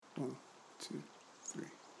1, 2, 3,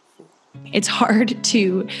 4. It's hard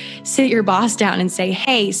to sit your boss down and say,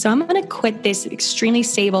 hey, so I'm going to quit this extremely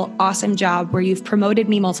stable, awesome job where you've promoted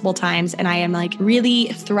me multiple times and I am like really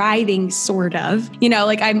thriving, sort of. You know,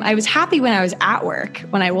 like I was happy when I was at work.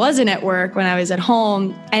 When I wasn't at work, when I was at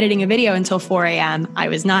home editing a video until 4 a.m., I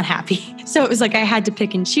was not happy. So it was like I had to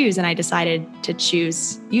pick and choose, and I decided to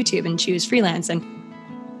choose YouTube and choose freelance. And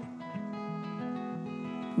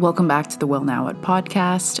welcome back to the Well Now What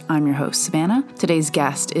podcast. I'm your host, Savannah. Today's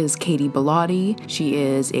guest is Katie Bellotti. She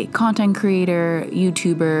is a content creator,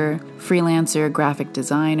 YouTuber, freelancer, graphic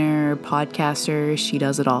designer, podcaster. She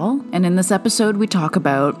does it all. And in this episode, we talk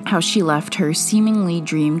about how she left her seemingly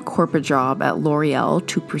dream corporate job at L'Oreal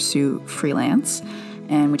to pursue freelance.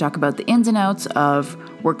 And we talk about the ins and outs of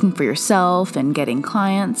working for yourself and getting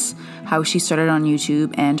clients, how she started on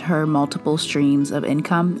YouTube, and her multiple streams of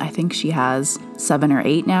income. I think she has 7 or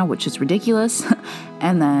 8 now, which is ridiculous.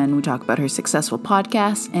 And then we talk about her successful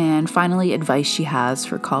podcast, and finally, advice she has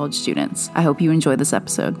for college students. I hope you enjoy this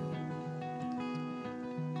episode.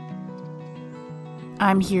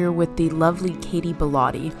 I'm here with the lovely Katie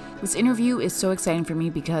Bellotti. This interview is so exciting for me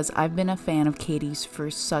because I've been a fan of Katie's for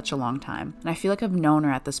such a long time. And I feel like I've known her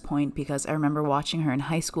at this point because I remember watching her in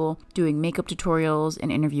high school, doing makeup tutorials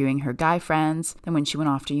and interviewing her guy friends. Then when she went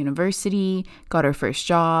off to university, got her first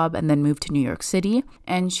job, and then moved to New York City.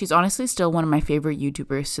 And she's honestly still one of my favorite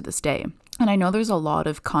YouTubers to this day. And I know there's a lot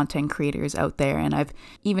of content creators out there, and I've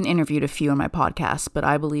even interviewed a few on my podcast, but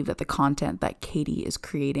I believe that the content that Katie is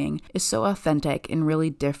creating is so authentic and really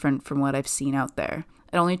different from what I've seen out there.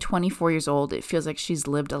 At only 24 years old, it feels like she's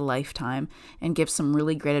lived a lifetime and gives some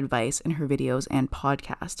really great advice in her videos and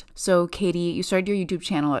podcast. So Katie, you started your YouTube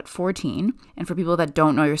channel at 14. And for people that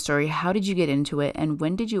don't know your story, how did you get into it? And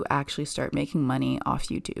when did you actually start making money off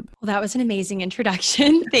YouTube? well, that was an amazing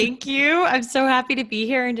introduction. Thank you. I'm so happy to be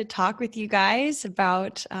here and to talk with you guys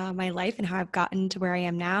about my life and how I've gotten to where I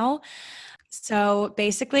am now. So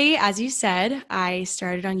basically, as you said, I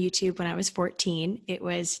started on YouTube when I was 14. It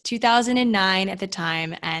was 2009 at the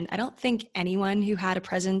time, and I don't think anyone who had a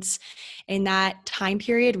presence in that time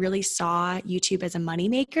period really saw YouTube as a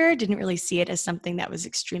moneymaker, didn't really see it as something that was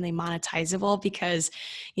extremely monetizable because,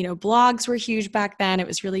 you know, blogs were huge back then. It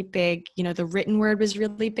was really big. You know, the written word was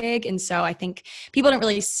really big. And so I think people didn't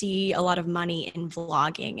really see a lot of money in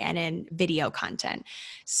vlogging and in video content.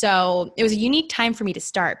 So it was a unique time for me to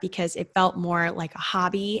start because it felt more like a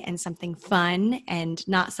hobby and something fun and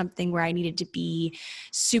not something where I needed to be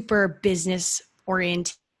super business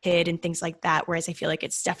oriented and things like that. Whereas I feel like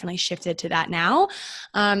it's definitely shifted to that now.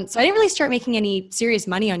 So I didn't really start making any serious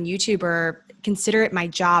money on YouTube or consider it my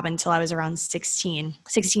job until I was around 16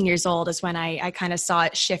 years old is when I kind of saw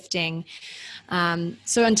it shifting.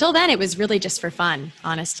 So until then, it was really just for fun,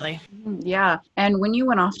 honestly. Yeah. And when you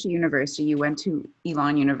went off to university, you went to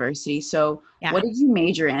Elon University. So Yeah. What did you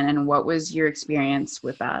major in and what was your experience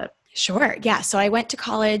with that? Sure. Yeah. So I went to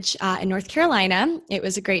college in North Carolina. It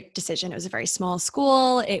was a great decision. It was a very small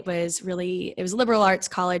school. It was a liberal arts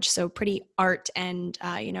college. So pretty art and,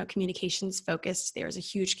 communications focused. There was a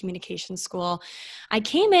huge communications school. I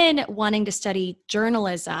came in wanting to study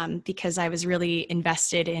journalism because I was really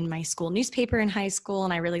invested in my school newspaper in high school.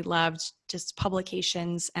 And I really loved just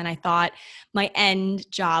publications. And I thought my end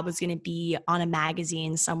job was going to be on a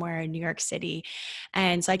magazine somewhere in New York City.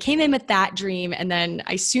 And so I came in with that dream. And then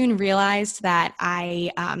I soon realized that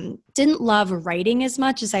I didn't love writing as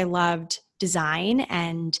much as I loved design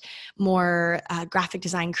and more graphic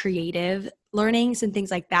design, creative learnings and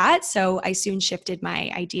things like that. So I soon shifted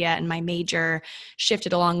my idea and my major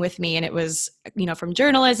shifted along with me. And it was, from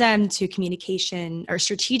journalism to communication or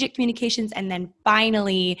strategic communications. And then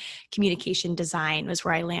finally communication design was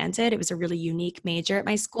where I landed. It was a really unique major at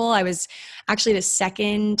my school. I was actually the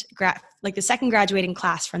second graduating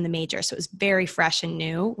class from the major. So it was very fresh and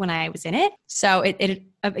new when I was in it. So it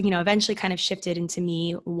eventually kind of shifted into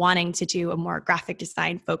me wanting to do a more graphic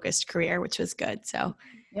design focused career, which was good. So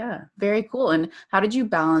yeah, very cool. And how did you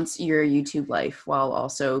balance your YouTube life while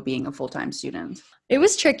also being a full-time student? It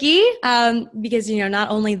was tricky because, not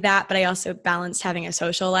only that, but I also balanced having a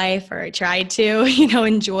social life, or I tried to,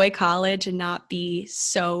 enjoy college and not be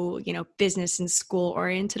so, business and school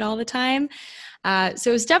oriented all the time. So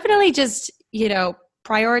it was definitely just,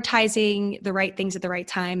 prioritizing the right things at the right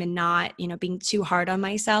time and not, being too hard on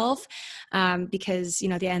myself because,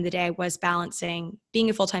 at the end of the day, I was balancing being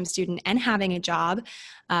a full-time student and having a job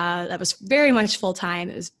that was very much full-time.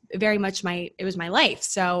 It was very much it was my life.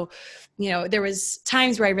 So, there was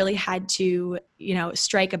times where I really had to,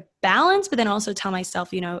 strike a balance, but then also tell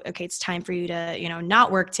myself, okay, it's time for you to,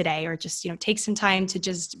 not work today, or just, take some time to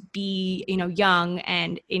just be, young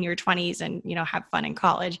and in your 20s and, have fun in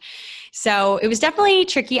college. So it was definitely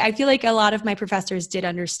tricky. I feel like a lot of my professors did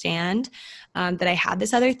understand that I had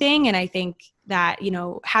this other thing. And I think that,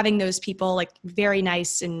 having those people, like very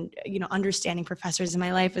nice and, understanding professors in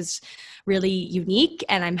my life was really unique.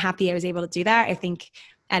 And I'm happy I was able to do that. I think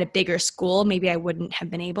at a bigger school, maybe I wouldn't have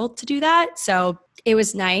been able to do that. So it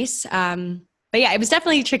was nice. But yeah, it was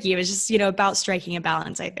definitely tricky. It was just, about striking a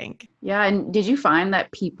balance, I think. Yeah. And did you find that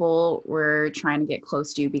people were trying to get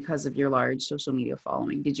close to you because of your large social media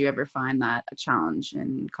following? Did you ever find that a challenge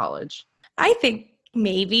in college? I think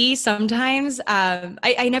maybe sometimes.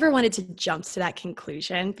 I never wanted to jump to that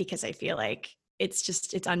conclusion because I feel like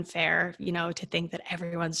it's unfair, to think that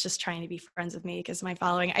everyone's just trying to be friends with me because of my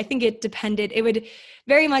following. I think it would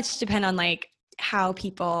very much depend on like how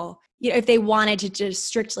people, if they wanted to just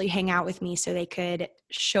strictly hang out with me so they could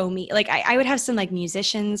show me, like I would have some like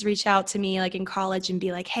musicians reach out to me like in college and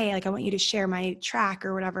be like, hey, like I want you to share my track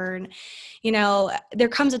or whatever. And, there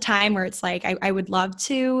comes a time where it's like, I would love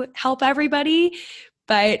to help everybody.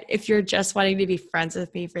 But if you're just wanting to be friends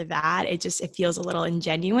with me for that, it feels a little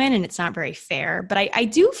ingenuine and it's not very fair. But I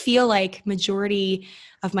do feel like majority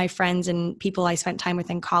of my friends and people I spent time with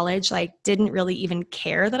in college, like didn't really even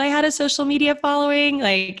care that I had a social media following.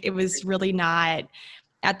 Like it was really not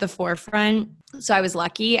at the forefront. So I was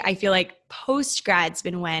lucky. I feel like post-grad's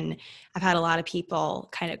been when I've had a lot of people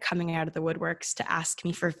kind of coming out of the woodworks to ask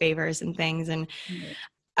me for favors and things. And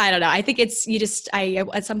I don't know. I think at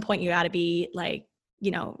some point you got to be like,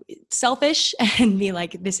 selfish and be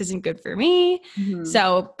like, this isn't good for me. Mm-hmm.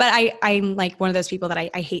 So, but I'm like one of those people that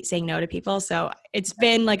I hate saying no to people. So it's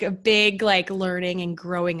been like a big, like learning and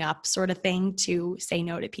growing up sort of thing to say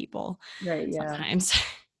no to people. Right. Yeah. Sometimes.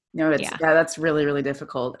 No, that's really, really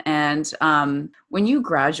difficult. And when you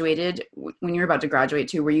graduated, when you're about to graduate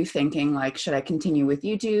too, were you thinking like, should I continue with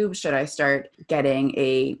YouTube? Should I start getting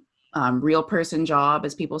a real person job,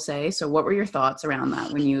 as people say? So what were your thoughts around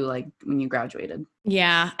that when you graduated?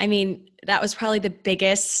 Yeah. I mean, that was probably the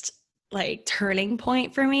biggest like turning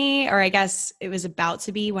point for me, or I guess it was about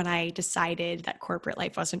to be when I decided that corporate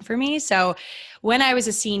life wasn't for me. So when I was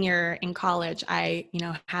a senior in college, I,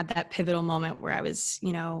 had that pivotal moment where I was,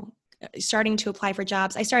 starting to apply for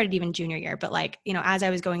jobs. I started even junior year, but like, as I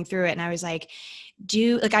was going through it and I was like,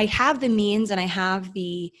 I have the means and I have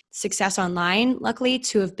the success online, luckily,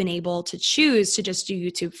 to have been able to choose to just do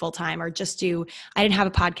YouTube full time or I didn't have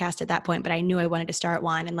a podcast at that point, but I knew I wanted to start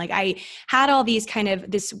one. And like, I had all these kind of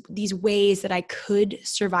these ways that I could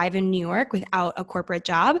survive in New York without a corporate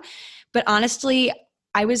job. But honestly,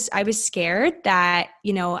 I was scared that,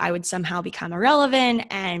 I would somehow become irrelevant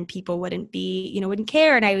and people wouldn't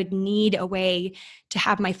care. And I would need a way to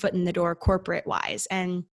have my foot in the door corporate wise.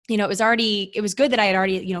 And it was good that I had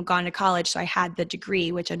already, gone to college. So I had the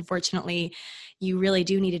degree, which unfortunately you really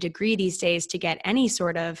do need a degree these days to get any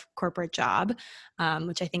sort of corporate job,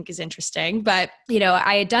 which I think is interesting. But,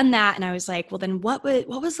 I had done that and I was like, well, then what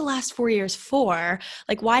was the last 4 years for?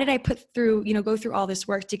 Like, why did I go through all this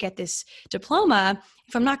work to get this diploma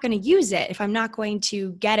if I'm not going to use it, if I'm not going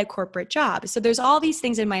to get a corporate job? So there's all these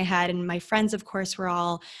things in my head, and my friends, of course, were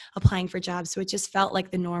all applying for jobs. So it just felt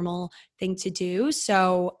like the normal thing to do.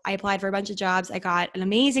 So I applied for a bunch of jobs. I got an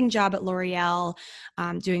amazing job at L'Oreal,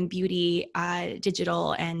 doing beauty,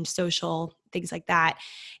 digital and social, things like that.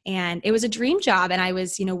 And it was a dream job. And I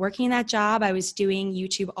was, working in that job. I was doing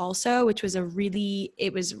YouTube also, which was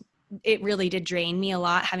it really did drain me a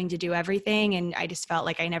lot, having to do everything. And I just felt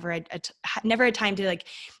like I never had time to like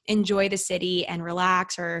enjoy the city and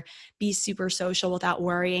relax or be super social without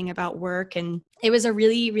worrying about work. And it was a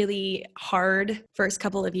really, really hard first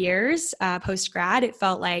couple of years post-grad. It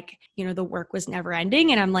felt like, the work was never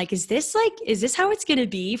ending. And I'm like, is this how it's going to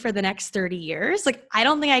be for the next 30 years? Like, I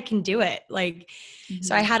don't think I can do it. Like,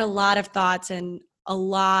 So I had a lot of thoughts and a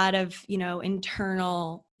lot of,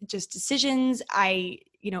 internal just decisions. I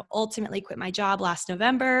ultimately quit my job last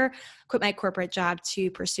November, quit my corporate job to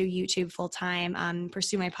pursue YouTube full time,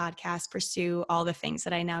 pursue my podcast, pursue all the things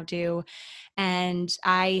that I now do. And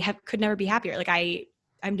I could never be happier. Like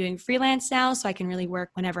I'm doing freelance now, so I can really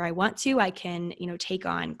work whenever I want to. I can, take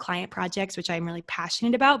on client projects, which I'm really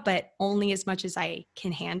passionate about, but only as much as I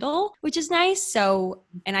can handle, which is nice. So,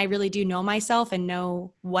 and I really do know myself and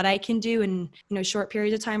know what I can do in, short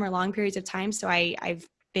periods of time or long periods of time. So I've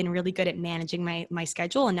been really good at managing my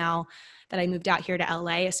schedule. And now that I moved out here to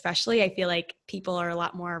LA, especially, I feel like people are a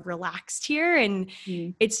lot more relaxed here. And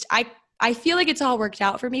I feel like it's all worked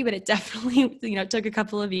out for me, but it definitely, took a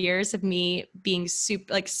couple of years of me being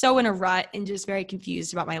so in a rut and just very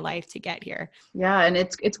confused about my life to get here. Yeah, and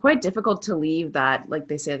it's quite difficult to leave that, like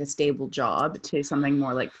they say, like a stable job to something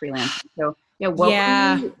more like freelancing. So yeah,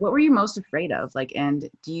 what were you most afraid of? Like, and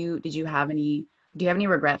do you have any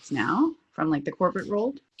regrets now from like the corporate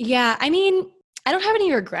world? Yeah, I mean, I don't have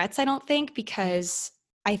any regrets, I don't think, because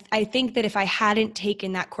I think that if I hadn't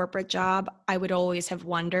taken that corporate job, I would always have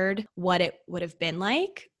wondered what it would have been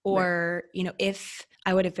like, or, if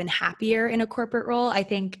I would have been happier in a corporate role. I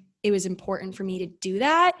think it was important for me to do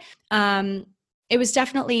that. It was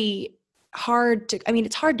definitely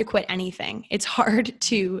it's hard to quit anything. It's hard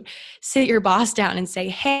to sit your boss down and say,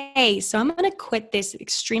 hey, so I'm going to quit this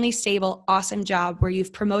extremely stable, awesome job where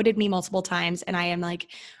you've promoted me multiple times and I am like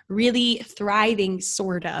really thriving,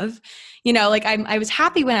 sort of. I was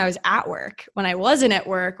happy when I was at work. When I wasn't at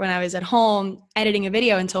work, when I was at home editing a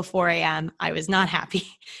video until 4 a.m., I was not happy.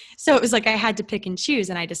 So it was like I had to pick and choose,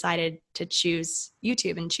 and I decided to choose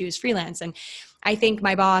YouTube and choose freelance. And I think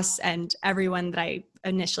my boss and everyone that I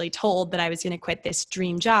initially told that I was going to quit this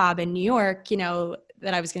dream job in New York,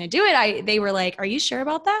 that I was going to do it, they were like, are you sure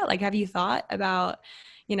about that? Like, have you thought about,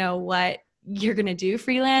 what you're going to do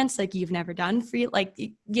freelance? Like, you've never done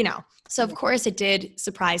So of course it did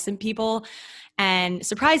surprise some people, and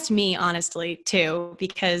surprised me, honestly, too,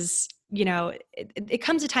 because it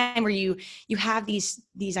comes a time where you have these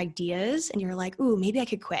ideas and you're like, ooh, maybe I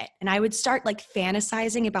could quit. And I would start like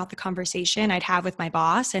fantasizing about the conversation I'd have with my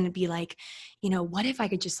boss, and it'd be like, what if I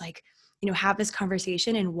could just like, have this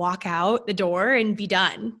conversation and walk out the door and be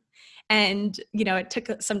done. And, it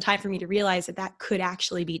took some time for me to realize that could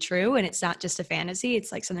actually be true. And it's not just a fantasy.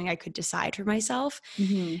 It's like something I could decide for myself.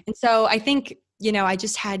 Mm-hmm. And so I think, I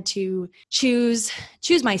just had to choose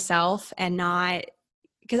myself, and not,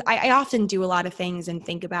 because I often do a lot of things and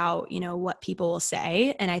think about, what people will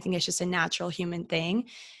say. And I think it's just a natural human thing.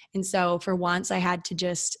 And so for once I had to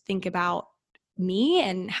just think about me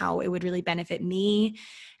and how it would really benefit me.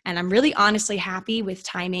 And I'm really honestly happy with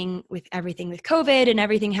timing, with everything with COVID and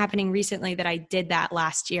everything happening recently, that I did that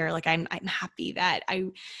last year. Like I'm happy that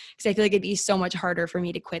because I feel like it'd be so much harder for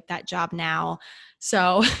me to quit that job now.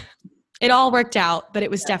 So it all worked out, but it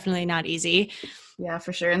was definitely not easy. Yeah,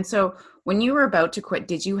 for sure. And so when you were about to quit,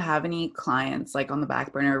 did you have any clients like on the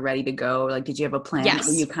back burner ready to go? Like, did you have a plan? Yes.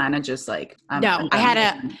 Or you kind of just like, no, I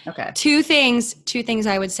had two things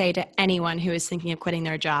I would say to anyone who is thinking of quitting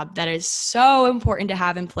their job that is so important to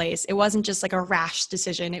have in place. It wasn't just like a rash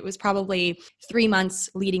decision. It was probably 3 months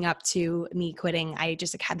leading up to me quitting. I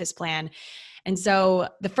just like had this plan. And so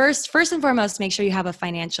the first and foremost, make sure you have a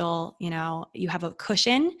financial, you have a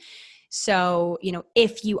cushion. So,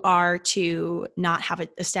 if you are to not have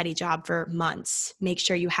a steady job for months, make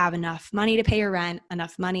sure you have enough money to pay your rent,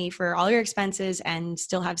 enough money for all your expenses, and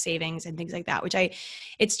still have savings and things like that,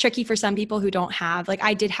 it's tricky for some people who don't have, like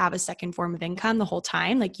I did have a second form of income the whole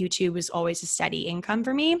time. Like YouTube was always a steady income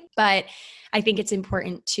for me, but I think it's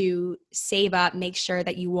important to save up, make sure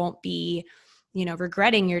that you won't be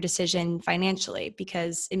regretting your decision financially,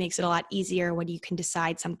 because it makes it a lot easier when you can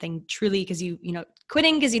decide something truly because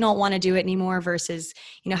quitting because you don't want to do it anymore versus,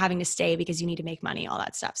 having to stay because you need to make money, all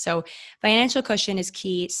that stuff. So financial cushion is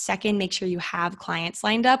key. Second, make sure you have clients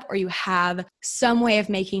lined up, or you have some way of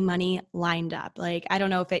making money lined up. Like, I don't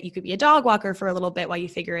know if you could be a dog walker for a little bit while you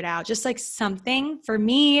figure it out, just like something. For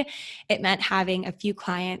me, it meant having a few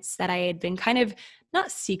clients that I had been kind of not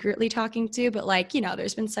secretly talking to, but like,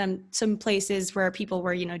 there's been some places where people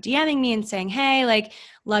were, DMing me and saying, hey, like,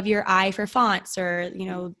 love your eye for fonts, or,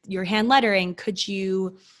 your hand lettering. Could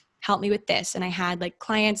you help me with this? And I had like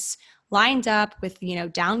clients lined up with,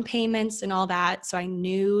 down payments and all that. So I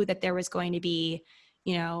knew that there was going to be,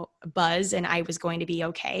 a buzz, and I was going to be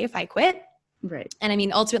okay if I quit. Right. And I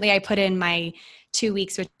mean, ultimately I put in my 2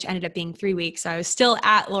 weeks, which ended up being 3 weeks. So I was still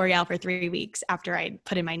at L'Oreal for 3 weeks after I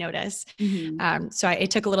put in my notice. Mm-hmm.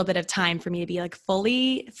 It took a little bit of time for me to be like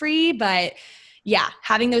fully free, but yeah,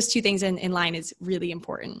 having those two things in line is really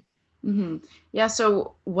important. Mm-hmm. Yeah.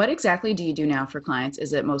 So what exactly do you do now for clients?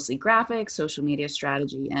 Is it mostly graphics, social media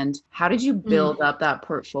strategy? And how did you build up that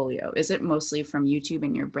portfolio? Is it mostly from YouTube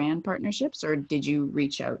and your brand partnerships, or did you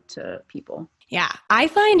reach out to people? Yeah, I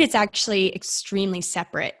find it's actually extremely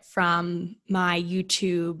separate from my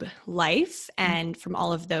YouTube life and from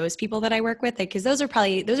all of those people that I work with, because those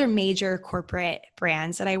are major corporate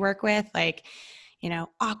brands that I work with. Like,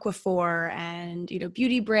 Aquaphor and,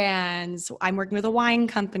 beauty brands. I'm working with a wine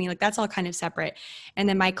company, like that's all kind of separate. And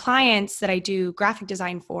then my clients that I do graphic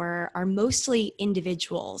design for are mostly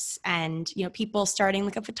individuals and, people starting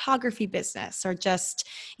like a photography business or just,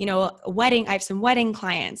 a wedding. I have some wedding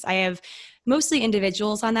clients. I have mostly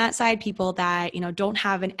individuals on that side, people that, don't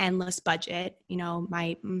have an endless budget.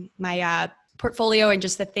 My portfolio and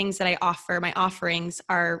just the things that I offer, my offerings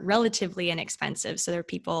are relatively inexpensive. So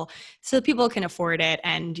people can afford it.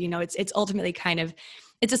 And, it's ultimately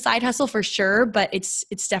it's a side hustle for sure, but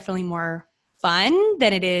it's definitely more fun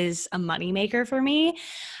than it is a moneymaker for me.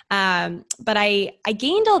 But I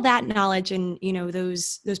gained all that knowledge and,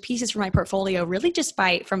 those pieces for my portfolio really just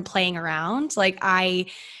from playing around. Like I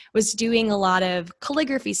was doing a lot of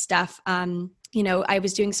calligraphy stuff. I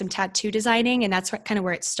was doing some tattoo designing and that's kind of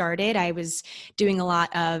where it started. I was doing a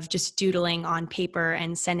lot of just doodling on paper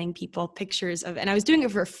and sending people pictures and I was doing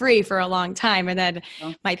it for free for a long time. And then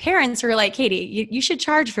my parents were like, Katie, you should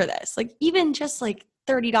charge for this. Like even just like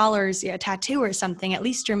 $30 a tattoo or something, at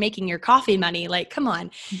least you're making your coffee money. Like, come on.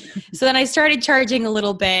 So then I started charging a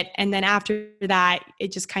little bit. And then after that,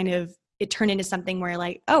 it just it turned into something where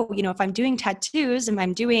like, if I'm doing tattoos and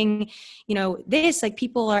I'm doing, this, like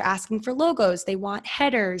people are asking for logos, they want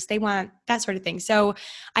headers, they want that sort of thing. So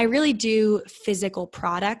I really do physical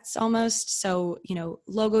products almost. So,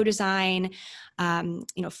 logo design, font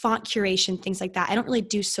curation, things like that. I don't really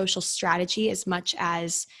do social strategy as much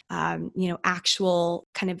as, actual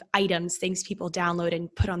kind of items, things people download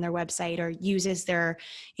and put on their website or use as their,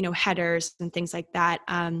 headers and things like that.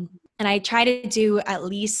 And I try to do at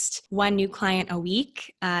least one new client a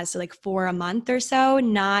week. So like 4 a month or so,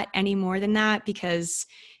 not any more than that because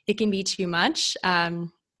it can be too much.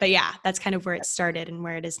 But yeah, that's kind of where it started and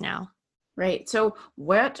where it is now. Right. So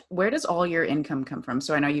where does all your income come from?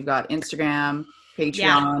 So I know you've got Instagram,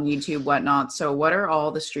 Patreon, YouTube, whatnot. So what are all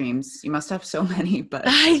the streams? You must have so many, but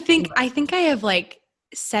I think I have like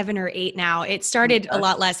 7 or 8 now. It started a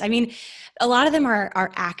lot less. I mean, a lot of them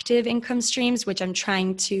are active income streams, which I'm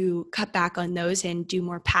trying to cut back on those and do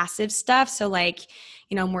more passive stuff. So like,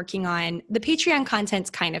 I'm working on the Patreon content's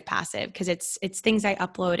kind of passive because it's things I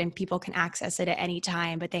upload and people can access it at any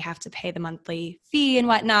time, but they have to pay the monthly fee and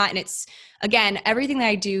whatnot. And it's, again, everything that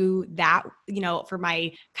I do that, for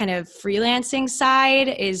my kind of freelancing side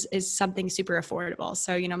is something super affordable.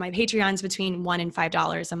 So, my Patreon's between $1 and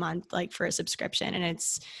 $5 a month, like for a subscription. And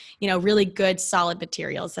it's, really good, solid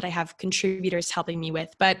materials that I have contributors helping me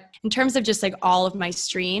with. But in terms of just like all of my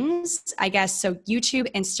streams, I guess, so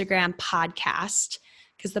YouTube, Instagram, podcast,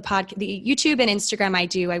 because the YouTube and Instagram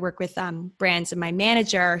I work with brands and my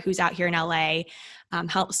manager who's out here in LA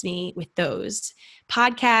helps me with those.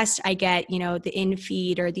 Podcast, I get, the in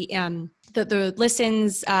feed or the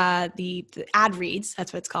listens, the ad reads,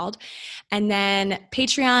 that's what it's called. And then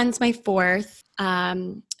Patreon's my 4th.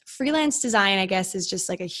 Freelance design, I guess, is just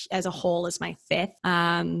like as a whole is my 5th.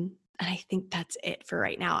 And I think that's it for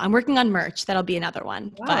right now. I'm working on merch. That'll be another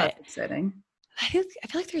one. Wow, but that's exciting. I feel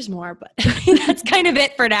like there's more, but that's kind of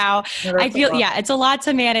it for now. I feel, it's a lot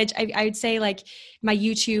to manage. I would say like my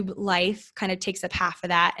YouTube life kind of takes up half of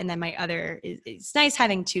that. And then my other, it's nice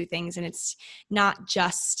having 2 things. And it's not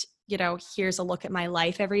just, here's a look at my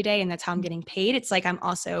life every day and that's how I'm getting paid. It's like I'm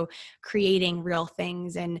also creating real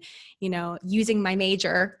things and, using my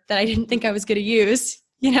major that I didn't think I was going to use,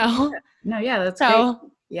 No, yeah, that's great.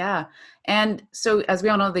 Yeah. And so as we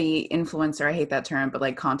all know, the influencer, I hate that term, but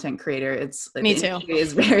like content creator, it's like me too.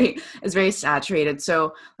 Is very saturated.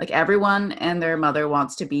 So like everyone and their mother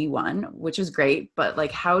wants to be one, which is great. But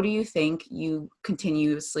like, how do you think you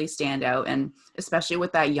continuously stand out? And especially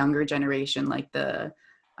with that younger generation, like the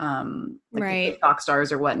the TikTok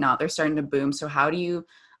stars or whatnot, they're starting to boom. So how do you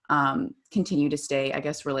continue to stay, I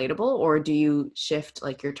guess, relatable, or do you shift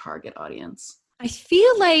like your target audience? I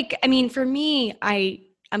feel like, for me,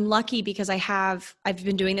 I'm lucky because I've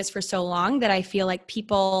been doing this for so long that I feel like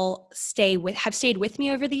people have stayed with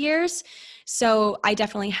me over the years. So I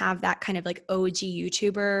definitely have that kind of like OG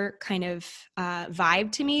YouTuber kind of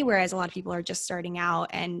vibe to me, whereas a lot of people are just starting out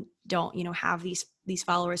and don't, have these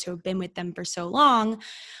followers who have been with them for so long.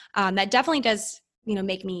 That definitely does,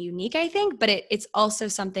 make me unique, I think, but it's also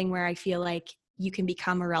something where I feel like you can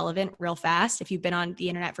become irrelevant real fast. If you've been on the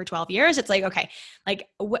internet for 12 years, it's like, okay, like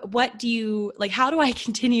what do you, like, how do I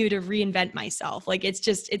continue to reinvent myself? Like,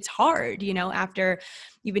 it's hard, after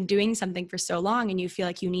you've been doing something for so long and you feel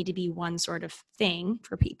like you need to be one sort of thing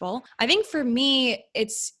for people. I think for me,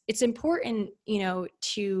 it's important,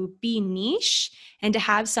 to be niche and to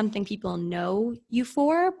have something people know you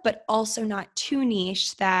for, but also not too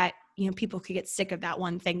niche that people could get sick of that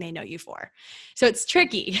one thing they know you for. So it's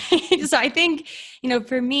tricky. So I think,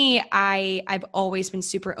 for me, I've always been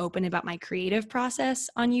super open about my creative process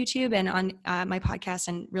on YouTube and on my podcast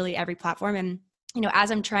and really every platform. And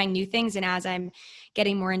as I'm trying new things and as I'm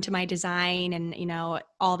getting more into my design and,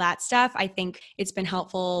 all that stuff, I think it's been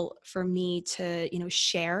helpful for me to,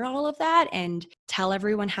 share all of that and tell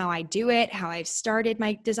everyone how I do it, how I've started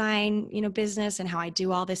my design, business and how I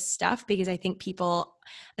do all this stuff, because I think people,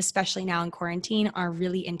 especially now in quarantine, are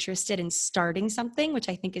really interested in starting something, which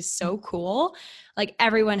I think is so cool. Like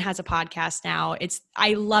everyone has a podcast now.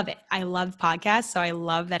 I love it. I love podcasts. So I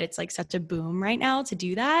love that it's like such a boom right now to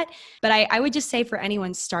do that. But I would just say for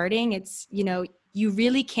anyone starting, it's, you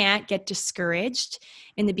really can't get discouraged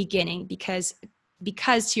in the beginning because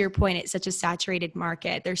to your point, it's such a saturated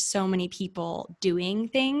market. There's so many people doing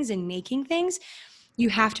things and making things. You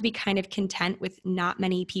have to be kind of content with not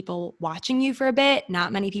many people watching you for a bit,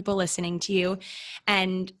 not many people listening to you.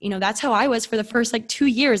 And, that's how I was for the first 2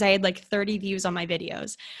 years. I had 30 views on my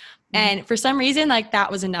videos. And for some reason,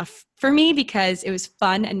 that was enough for me because it was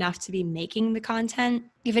fun enough to be making the content.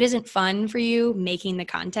 If it isn't fun for you making the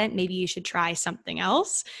content, maybe you should try something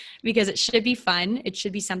else because it should be fun. It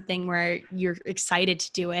should be something where you're excited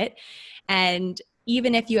to do it. And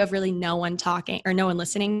even if you have really no one talking or no one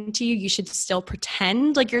listening to you, you should still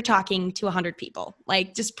pretend like you're talking to 100 people.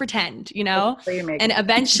 Just pretend, and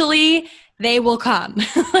eventually they will come.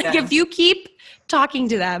 If you keep talking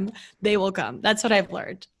to them, they will come. That's what I've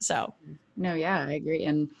learned. So no, yeah, I agree.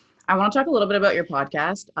 And I want to talk a little bit about your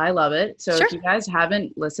podcast. I love it. So If you guys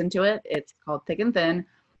haven't listened to it, it's called Thick and Thin.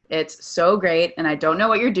 It's so great. And I don't know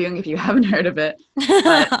what you're doing if you haven't heard of it,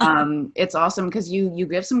 but it's awesome because you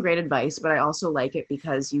give some great advice, but I also like it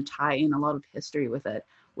because you tie in a lot of history with it,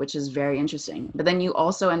 which is very interesting. But then you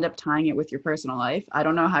also end up tying it with your personal life. I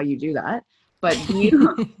don't know how you do that, but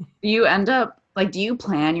do you end up, do you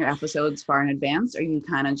plan your episodes far in advance, or you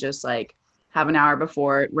kind of just have an hour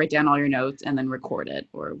before, write down all your notes and then record it?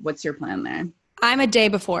 Or what's your plan there? I'm a day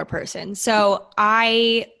before person. So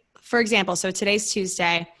for example, today's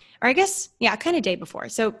Tuesday, or I guess, kind of day before.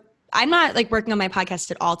 So I'm not working on my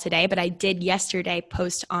podcast at all today, but I did yesterday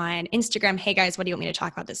post on Instagram, hey guys, what do you want me to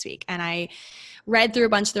talk about this week? And I read through a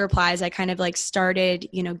bunch of the replies. I kind of started,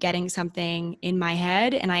 getting something in my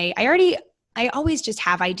head, and I always just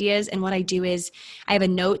have ideas. And what I do is I have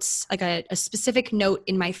a specific note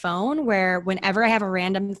in my phone where whenever I have a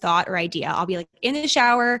random thought or idea, I'll be in the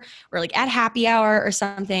shower or at happy hour or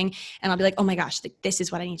something. And I'll be oh my gosh, this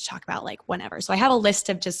is what I need to talk about, whenever. So I have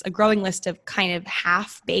a growing list of kind of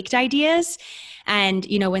half-baked ideas. And,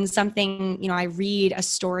 when something, I read a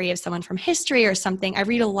story of someone from history or something, I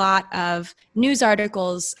read a lot of news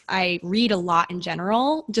articles. I read a lot in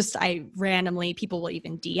general. People will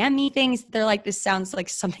even DM me things. They're this sounds like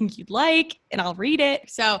something you'd like, and I'll read it.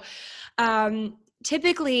 So,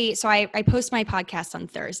 typically, I post my podcast on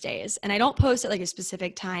Thursdays, and I don't post at a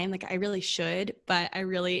specific time. I really should, but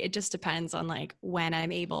it just depends on when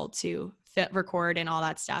I'm able to record and all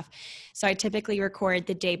that stuff. So I typically record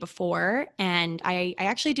the day before, and I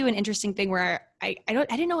actually do an interesting thing where I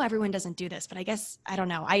didn't know everyone doesn't do this, but I guess, I don't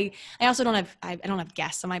know. I also don't have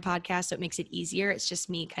guests on my podcast, so it makes it easier. It's just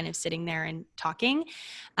me kind of sitting there and talking.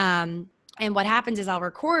 And what happens is I'll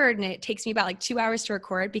record, and it takes me about 2 hours to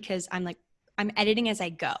record because I'm editing as I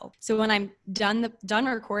go. So when I'm done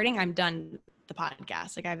recording, I'm done the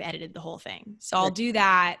podcast. I've edited the whole thing. So I'll do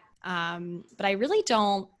that. But I really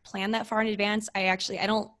don't plan that far in advance. I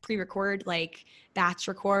don't pre-record, batch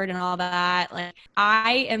record and all that.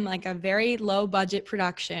 I am a very low budget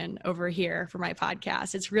production over here for my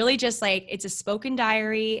podcast. It's really just it's a spoken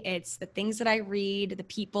diary. It's the things that I read, the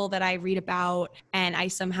people that I read about, and I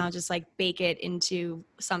somehow just bake it into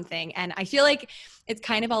something. And I feel it's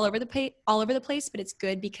kind of all over the place, but it's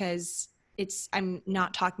good because I'm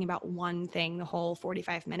not talking about one thing the whole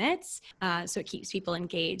 45 minutes. So it keeps people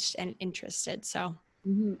engaged and interested. So.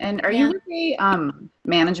 Mm-hmm. And are you with a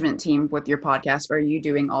management team with your podcast, or are you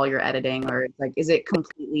doing all your editing, or is it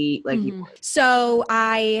completely you? So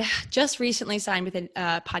I just recently signed with a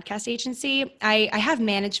podcast agency. I have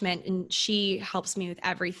management, and she helps me with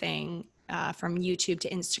everything from YouTube to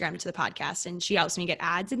Instagram to the podcast, and she helps me get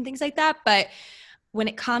ads and things like that. But when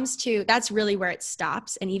it comes to, that's really where it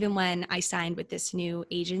stops. And even when I signed with this new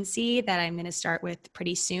agency that I'm going to start with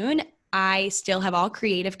pretty soon, I still have all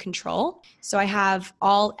creative control. So I have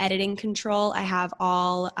all editing control. I have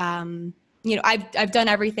all, I've done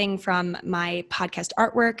everything from my podcast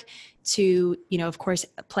artwork to, of course,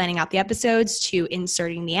 planning out the episodes to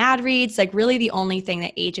inserting the ad reads. Really the only thing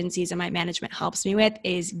that agencies and my management helps me with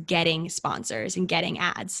is getting sponsors and getting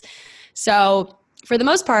ads. So for the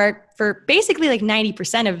most part, for basically like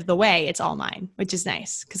 90% of the way, it's all mine, which is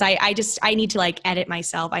nice. Cause I need to like edit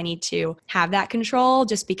myself. I need to have that control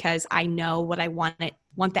just because I know what I want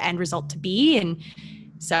the end result to be. And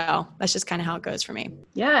so that's just kind of how it goes for me.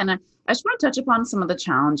 Yeah. And I just want to touch upon some of the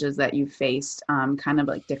challenges that you faced, kind of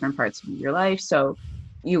like different parts of your life. So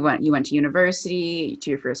you went to university,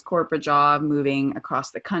 to your first corporate job, moving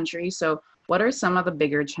across the country. So what are some of the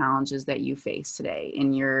bigger challenges that you face today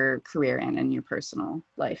in your career and in your personal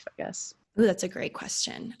life, I guess? Ooh, that's a great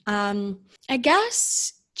question. I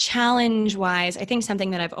guess challenge-wise, I think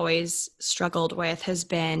something that I've always struggled with has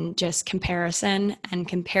been just comparison and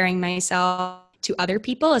comparing myself to other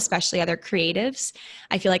people, especially other creatives.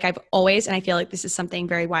 I feel like I've always, and I feel like this is something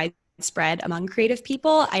very widespread among creative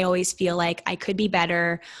people, I always feel like I could be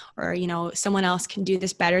better, or, you know, someone else can do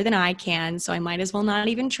this better than I can, so I might as well not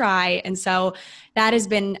even try. And so that has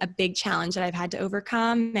been a big challenge that I've had to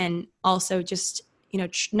overcome. And also just, you know,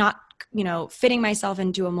 not, you know, fitting myself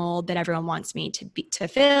into a mold that everyone wants me to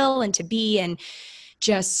fill and to be, and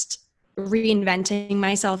just reinventing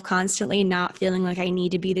myself constantly, not feeling like I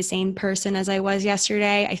need to be the same person as I was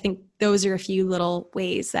yesterday. I think those are a few little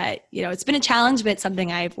ways that, you know, it's been a challenge, but it's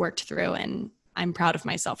something I've worked through, and I'm proud of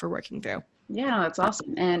myself for working through. Yeah, that's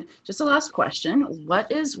awesome. And just a last question.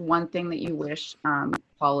 What is one thing that you wish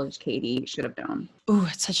college Katie should have known? Ooh,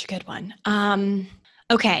 it's such a good one.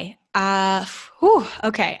 Okay.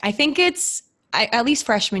 Okay. I think at least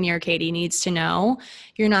freshman year, Katie needs to know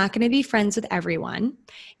you're not going to be friends with everyone.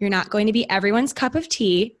 You're not going to be everyone's cup of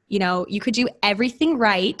tea. You know, you could do everything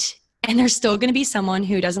right, and there's still going to be someone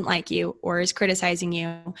who doesn't like you or is criticizing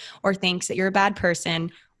you or thinks that you're a bad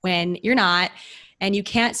person when you're not. And you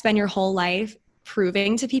can't spend your whole life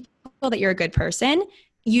proving to people that you're a good person.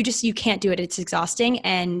 You can't do it. It's exhausting,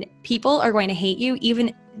 and people are going to hate you.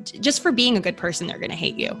 Even just for being a good person, they're going to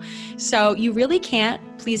hate you. So you really can't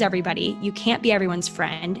please everybody. You can't be everyone's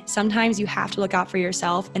friend. Sometimes you have to look out for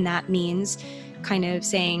yourself, and that means kind of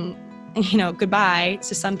saying, you know, goodbye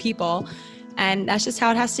to some people. And that's just how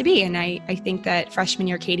it has to be. And I think that freshman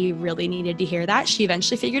year Katie really needed to hear that. She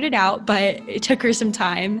eventually figured it out, but it took her some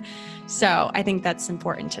time. So I think that's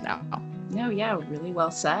important to know. No, yeah, really well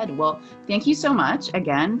said. Well, thank you so much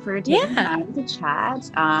again for taking time to chat.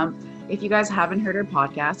 If you guys haven't heard her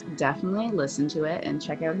podcast, definitely listen to it and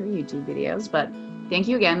check out her YouTube videos. But thank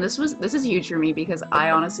you again. This is huge for me because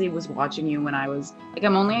I honestly was watching you when I was like,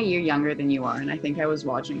 I'm only a year younger than you are. And I think I was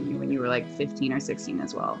watching you when you were like 15 or 16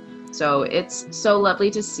 as well. So it's so lovely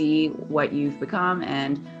to see what you've become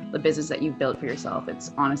and the business that you've built for yourself.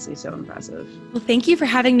 It's honestly so impressive. Well, thank you for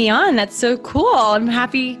having me on. That's so cool. I'm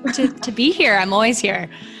happy to be here. I'm always here.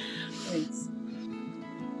 Thanks.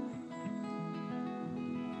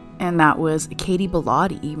 And that was Katie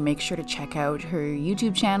Bellotti. Make sure to check out her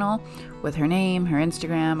YouTube channel with her name, her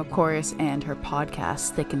Instagram, of course, and her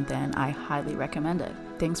podcast, Thick and Thin. I highly recommend it.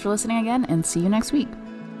 Thanks for listening again, and see you next week.